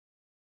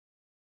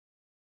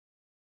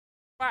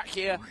Back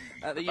here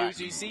at the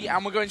UGC,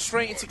 and we're going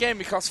straight into game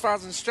because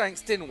fazz and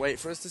strenx didn't wait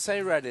for us to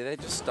say ready. They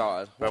just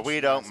started. But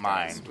we don't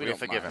mind. We're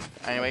forgiven.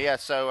 Anyway, yeah.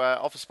 So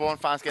off the spawn,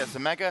 fazz gets the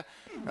mega.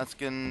 That's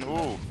going.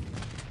 Ooh,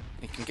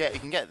 he can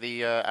get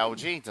the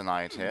LG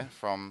denied here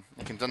from.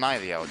 He can deny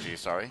the LG,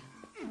 sorry,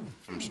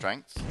 from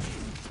strenx.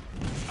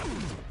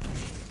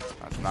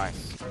 That's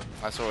nice.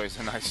 That's always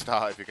a nice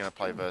start if you're going to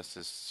play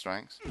versus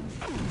strenx.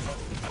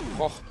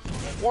 Oh,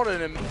 what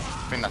an! I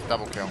think that's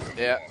double kill.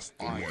 Yeah,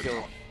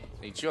 kill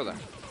each other.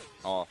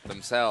 Or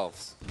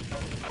themselves,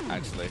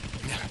 actually.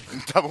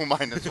 Double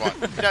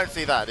 -1. You don't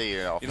see that, do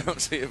you? You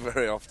don't see it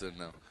very often,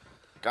 no.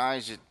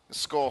 Guys, you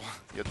score.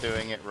 You're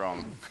doing it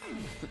wrong.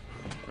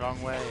 Wrong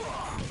way.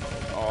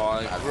 Oh,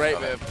 a great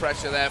bit of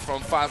pressure there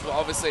from fazz, but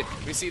obviously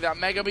we see that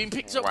mega being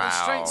picked up, and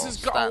strenx has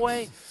got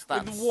away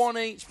with 1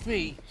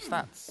 HP.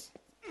 Stats.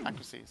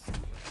 Accuracies.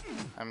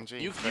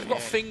 MG. You've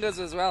got fingers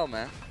as well,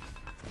 man.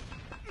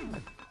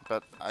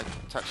 But I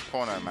touched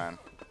corner, man.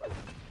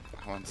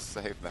 I want to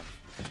save them.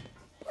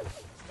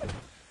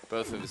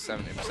 Both with a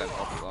 70%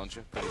 rocket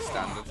launcher, pretty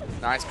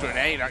standard. Nice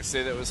grenade,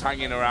 actually, that was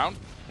hanging around.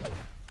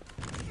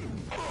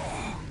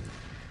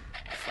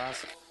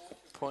 Fazz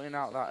putting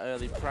out that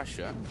early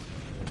pressure.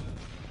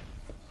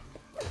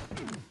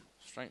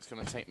 strenx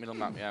going to take middle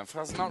map, yeah.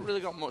 Fazz not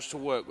really got much to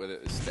work with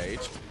at this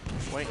stage.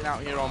 Waiting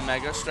out here on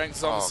Mega. strenx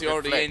is obviously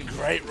already in.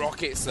 Great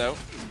rockets, though.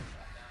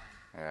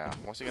 Yeah,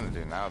 what's he going to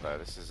do now, though?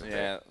 This is a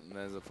bit...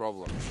 there's a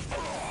problem.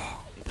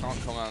 He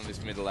can't come out of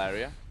this middle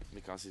area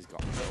because he's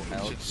got no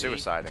health. He should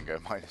suicide and go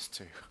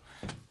 -2.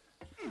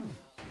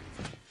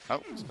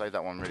 Oh, he's played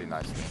that one really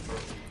nicely.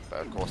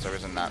 But of course, there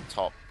isn't that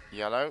top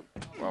yellow.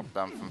 Well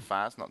done from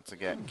fazz not to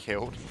get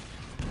killed.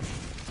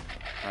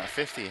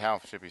 50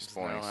 health should be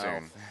spawning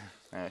soon.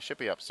 It should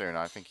be up soon.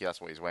 I think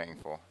that's what he's waiting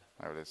for.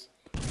 There it is.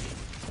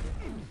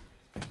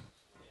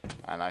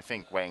 And I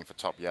think waiting for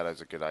top yellow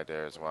is a good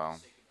idea as well.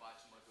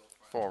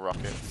 4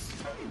 rockets.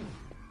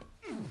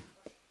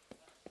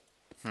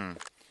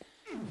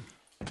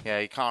 Yeah,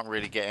 he can't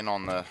really get in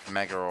on the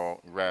mega or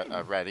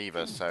red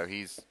either, so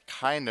he's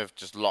kind of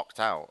just locked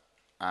out.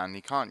 And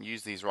he can't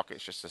use these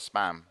rockets just to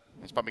spam.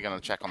 He's probably going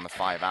to check on the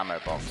 5 ammo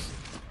box.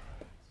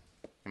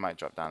 He might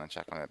drop down and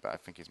check on it, but I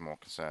think he's more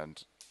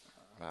concerned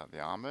about the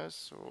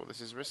armors. Oh, this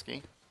is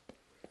risky.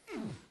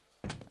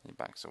 He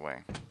backs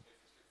away.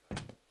 There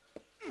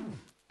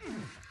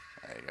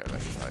you go.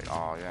 Looks like,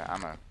 oh yeah,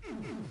 ammo.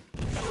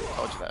 I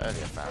told you that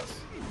earlier, fazz.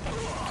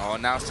 Oh,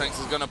 now strenx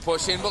is going to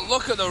push in, but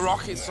look at the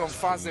rockets from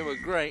fazz. They were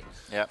great.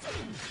 Yep.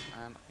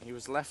 And he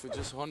was left with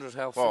just 100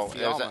 health. Well,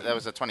 there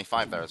was a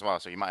 25 there as well,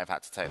 so you might have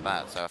had to take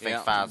that. So I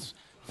think fazz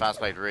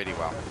played really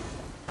well.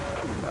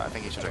 But I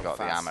think he should have got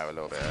the ammo a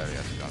little bit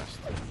earlier, to be honest.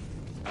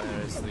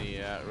 There is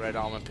the red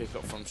armor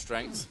pickup from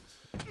strenx.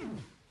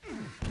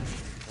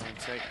 Going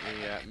to take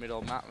the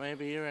middle map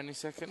maybe here any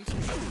second.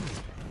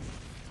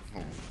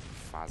 Ooh,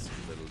 fazz,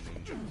 little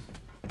ninja.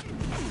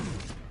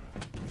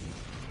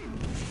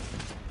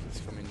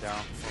 He's coming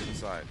down from the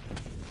side.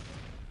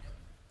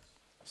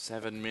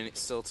 7 minutes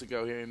still to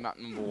go here in map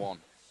number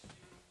 1.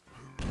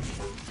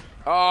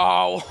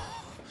 Oh!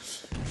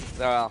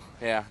 Well,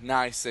 yeah,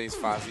 nice saves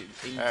fazz.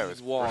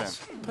 It was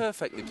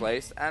perfectly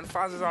placed, and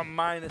fazz is on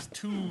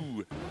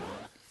 -2.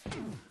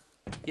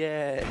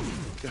 Yeah,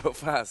 go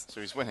fazz.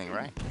 So he's winning,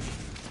 right?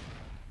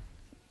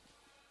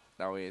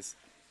 No, he is.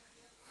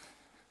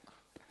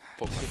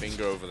 Put my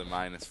finger over the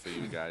minus for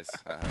you guys.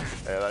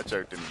 Yeah, that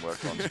joke didn't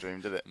work on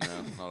stream, did it?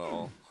 No, not at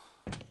all.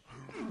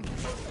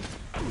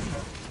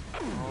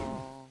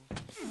 Oh.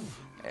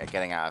 Yeah,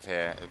 getting out of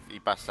here. He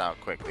busts out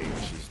quickly,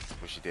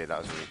 which he did. That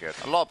was really good.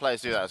 A lot of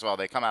players do that as well.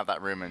 They come out of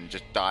that room and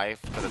just dive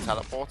for the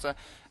teleporter,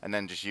 and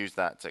then just use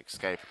that to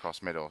escape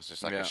across middle. It's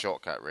just like a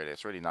shortcut, really.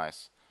 It's really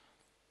nice.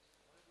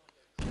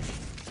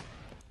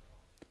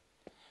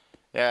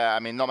 Yeah, I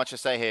mean, not much to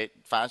say here.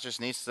 fazz just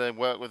needs to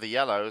work with the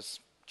yellows,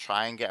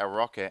 try and get a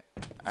rocket,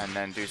 and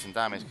then do some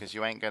damage, because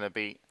you ain't going to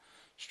beat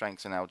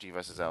strenx and LG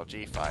versus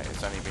LG fight.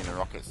 It's only been the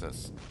rockets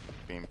that's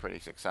been pretty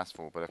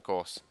successful, but of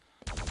course,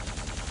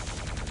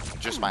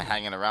 just by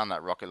hanging around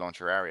that rocket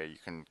launcher area, you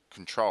can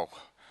control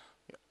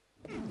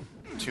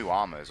 2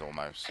 armors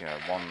almost. You know,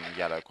 1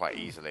 yellow quite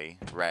easily,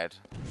 red,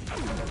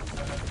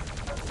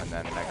 and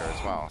then mega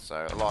as well.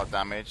 So a lot of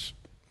damage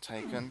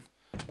taken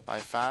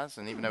by fazz,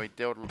 and even though he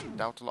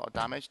dealt a lot of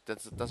damage,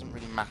 that doesn't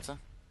really matter.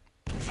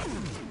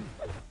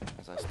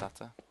 As I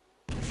stutter.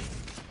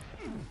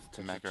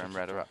 To mega and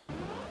red are up.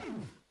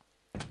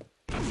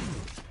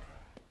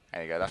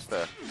 There you go, that's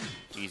the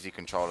easy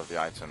control of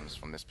the items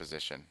from this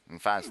position.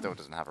 And fazz still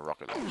doesn't have a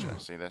rocket launcher.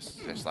 See this?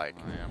 Just like,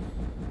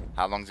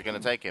 how long is it going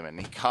to take him? And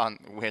he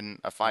can't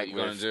win a fight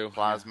with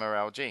Plasma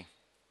LG.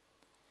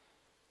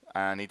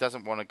 And he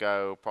doesn't want to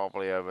go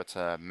probably over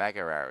to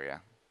mega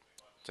area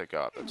to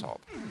go up the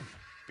top,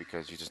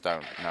 because you just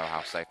don't know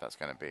how safe that's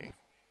going to be.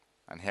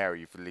 And here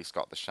you've at least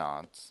got the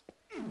shards.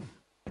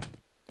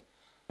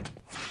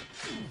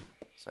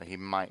 So he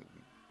might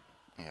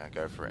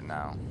go for it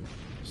now.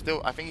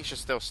 Still, I think he should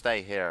still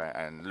stay here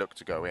and look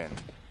to go in,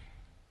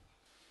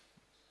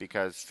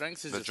 because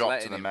strenx is the just drop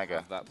letting to the him mega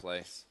have that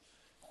place.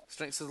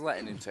 strenx is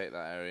letting him take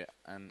that area,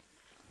 and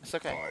it's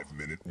okay.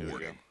 5-minute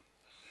warning.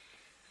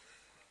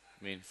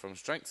 I mean, from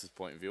strenx's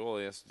point of view, all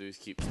he has to do is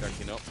keep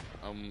stacking up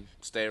and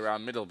stay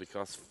around middle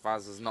because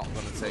Fazz is not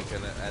going to take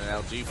an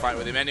LG fight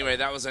with him anyway.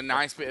 That was a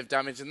nice bit of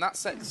damage, and that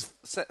sets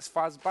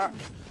Fazz back.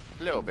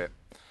 A little bit.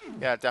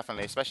 Yeah,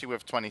 definitely, especially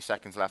with 20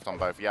 seconds left on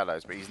both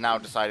yellows. But he's now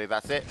decided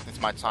that's it.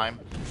 It's my time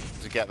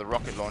to get the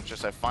rocket launcher.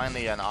 So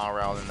finally an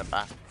RL in the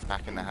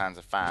back in the hands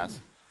of Fazz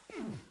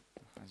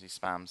as he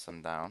spams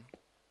them down.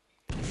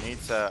 He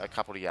needs a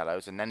couple of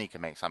yellows, and then he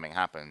can make something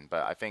happen.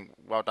 But I think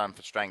well done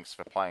for strenx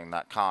for playing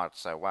that card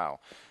so well.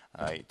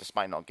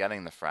 Despite not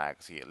getting the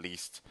frags, he at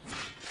least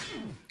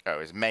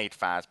has made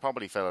Fazz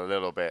probably feel a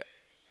little bit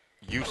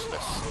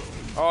useless.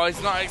 Oh,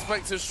 he's not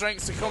expecting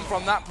strenx to come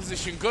from that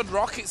position. Good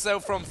rockets, though,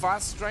 from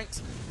Fazz.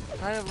 strenx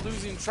kind of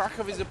losing track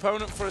of his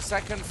opponent for a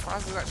second.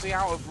 Fazz is actually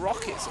out of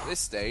rockets at this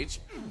stage.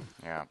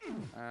 Yeah.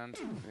 And,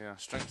 yeah,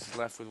 strenx is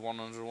left with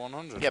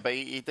 100. Yeah, but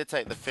he did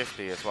take the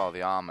 50 as well,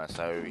 the armor,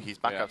 so he's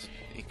back up.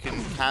 He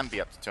can be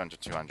up to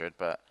 200,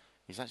 but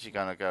he's actually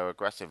going to go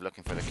aggressive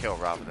looking for the kill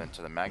rather than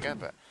to the mega,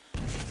 but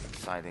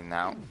deciding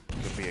now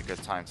could be a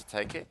good time to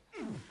take it.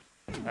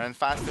 And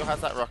Fazz still has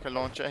that rocket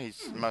launcher.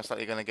 He's most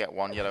likely going to get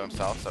one yellow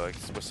himself, so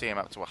we'll see him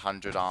up to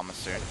 100 armor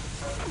soon.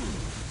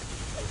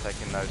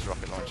 Taking those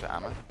rocket launcher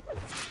ammo.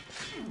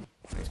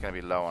 He's going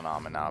to be low on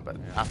armor now, but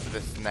after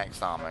this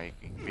next armor,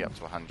 he can be up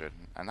to 100.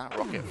 And that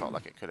rocket felt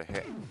like it could have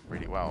hit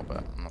really well,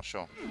 but I'm not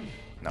sure.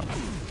 No.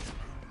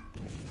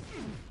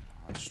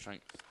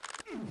 Strength.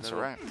 That's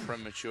alright.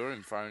 Premature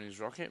in firing his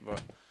rocket, but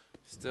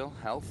still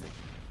healthy.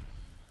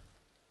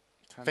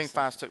 I think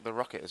Fazz took the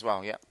rocket as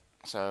well, yeah.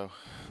 So.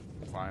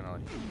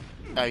 Finally.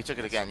 No, he took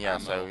it again, yeah,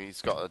 ammo. so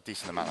he's got a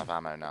decent amount of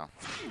ammo now.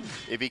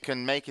 If he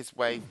can make his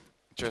way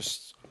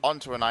just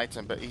onto an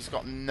item, but he's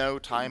got no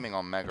timing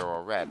on Mega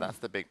or Red. That's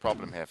the big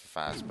problem here for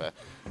Fazz, but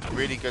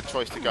really good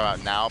choice to go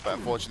out now, but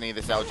unfortunately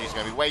this LG is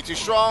going to be way too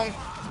strong.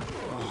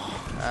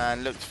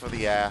 And looked for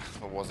the air,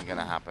 but wasn't going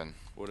to happen.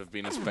 Would have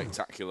been a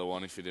spectacular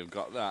one if he'd have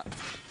got that.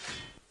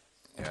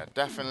 Yeah,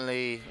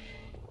 definitely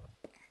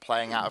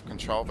playing out of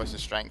control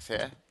versus strenx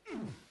here.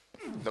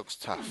 Looks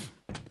tough.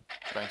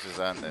 strenx has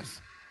earned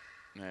this.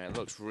 Yeah, it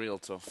looks real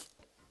tough.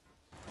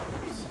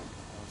 Let's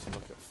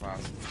look at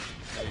Fazz.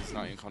 He's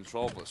not in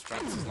control, but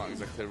strenx is not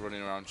exactly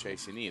running around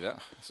chasing either.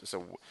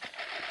 So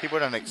people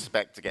don't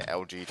expect to get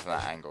LG to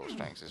that angle.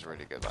 strenx is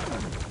really good like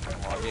that.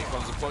 Oh, here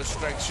comes the push.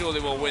 strenx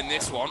surely will win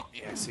this one.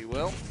 Yes, he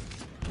will.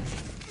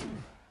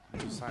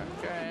 Side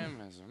of the game,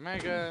 there's a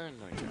mega, I'm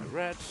gonna get a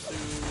red soon.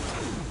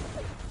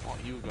 What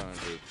are you gonna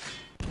do?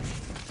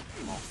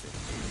 Nothing.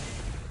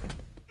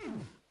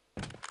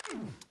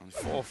 And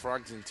 4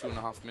 frags in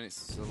 2.5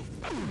 minutes. So,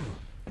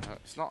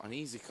 it's not an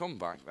easy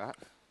comeback, that,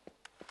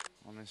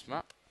 on this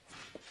map.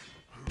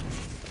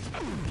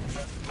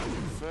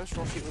 First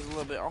rocket was a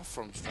little bit off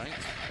from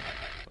strenx,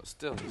 but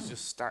still, he's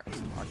just stacked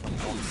like a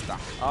monster.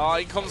 Oh,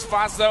 here comes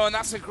Fazz though, and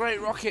that's a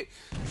great rocket.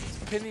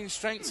 It's pinning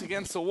strenx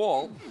against the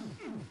wall.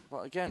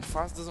 But again,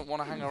 Fazz doesn't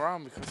want to hang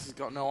around because he's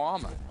got no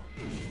armor.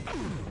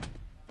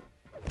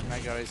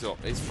 Mega is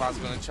up. Is Fazz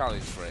going to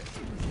challenge for it?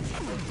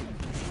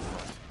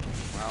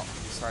 Well,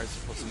 he decides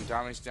to put some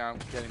damage down,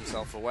 get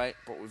himself away.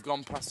 But we've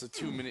gone past the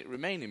 2-minute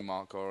remaining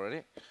mark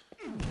already.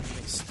 And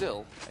it's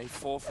still a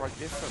 4 frag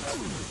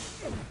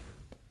difference.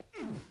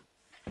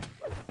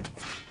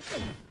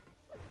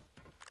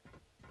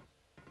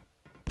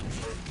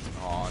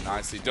 Oh,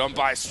 nicely done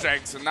by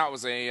strenx, and that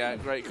was a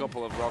great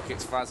couple of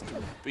rockets. Fazz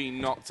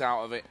being knocked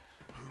out of it.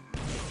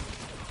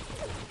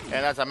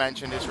 And as I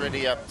mentioned, it's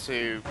really up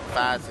to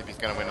Fazz if he's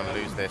going to win or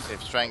lose this.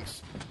 If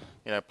strenx,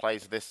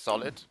 plays this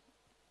solid,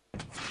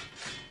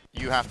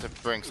 you have to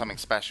bring something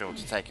special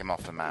to take him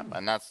off the map,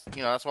 and that's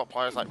what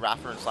players like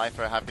Rafa and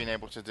Cypher have been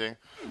able to do.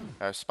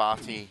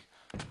 Sparty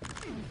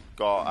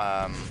got.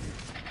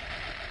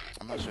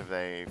 I'm not sure if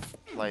they've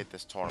played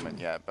this tournament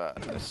yet,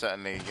 but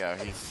certainly,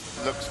 he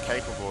looks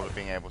capable of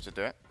being able to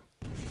do it.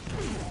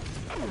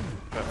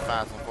 But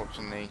Fazz,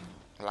 unfortunately,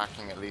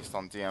 lacking at least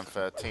on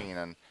DM13,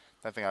 and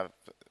I don't think I've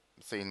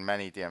seen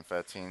many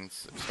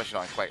DM13s, especially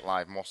not in Quake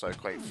Live, more so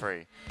Quake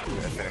 3,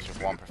 that finish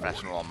with 1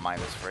 professional on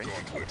 -3.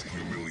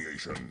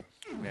 Humiliation.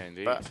 Yeah,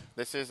 indeed. But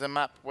this is a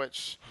map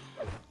which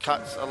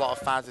cuts a lot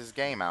of Fazz's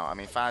game out. I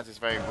mean, Fazz is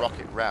very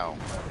rocket rel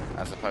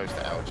as opposed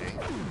to LG.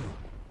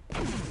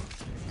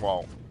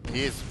 Well,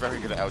 he is very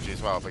good at LG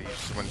as well, but you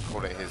just wouldn't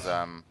call it his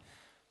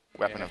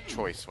weapon of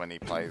choice when he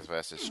plays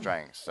versus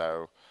strenx.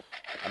 So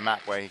a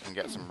map where he can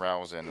get some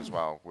rels in as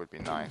well would be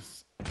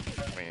nice.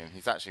 I mean,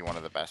 he's actually one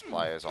of the best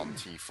players on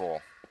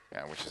T4,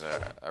 which is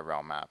a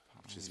rel map.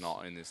 Which is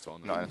not in this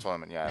tournament. Not in the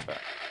tournament, yeah,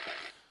 but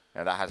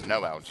that has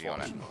no LG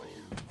on it.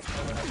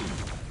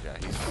 Yeah,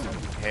 he's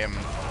him,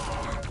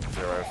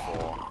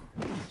 0-4,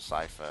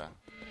 Cypher.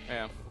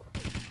 Yeah.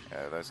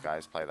 Yeah, those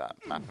guys play that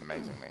map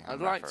amazingly. I'd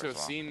like to have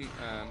seen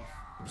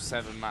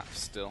 7 maps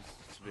still,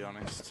 to be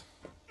honest.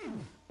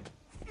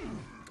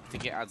 I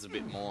think it adds a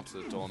bit more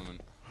to the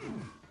tournament.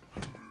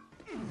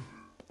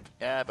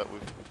 Yeah, but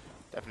we've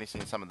definitely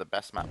seen some of the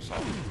best maps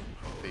on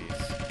these.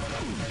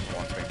 the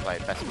ones being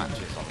played, best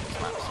matches on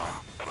this map side.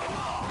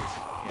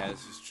 Yeah,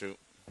 this is true.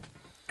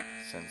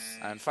 Since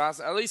And Fazz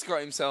at least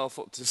got himself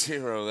up to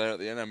 0 there at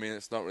the end. I mean,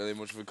 it's not really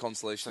much of a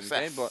consolation in the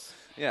game, but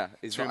yeah,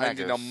 he's 2 not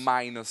ending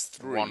megas,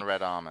 on -3. 1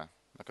 red armor.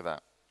 Look at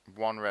that.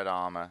 1 red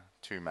armor,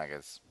 2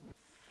 megas.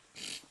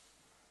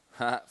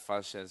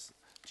 Fazz says,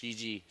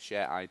 GG,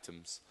 share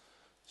items.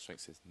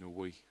 Strenx says, no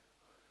way.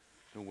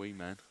 No way,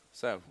 man.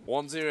 So,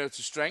 1-0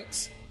 to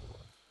Strenx.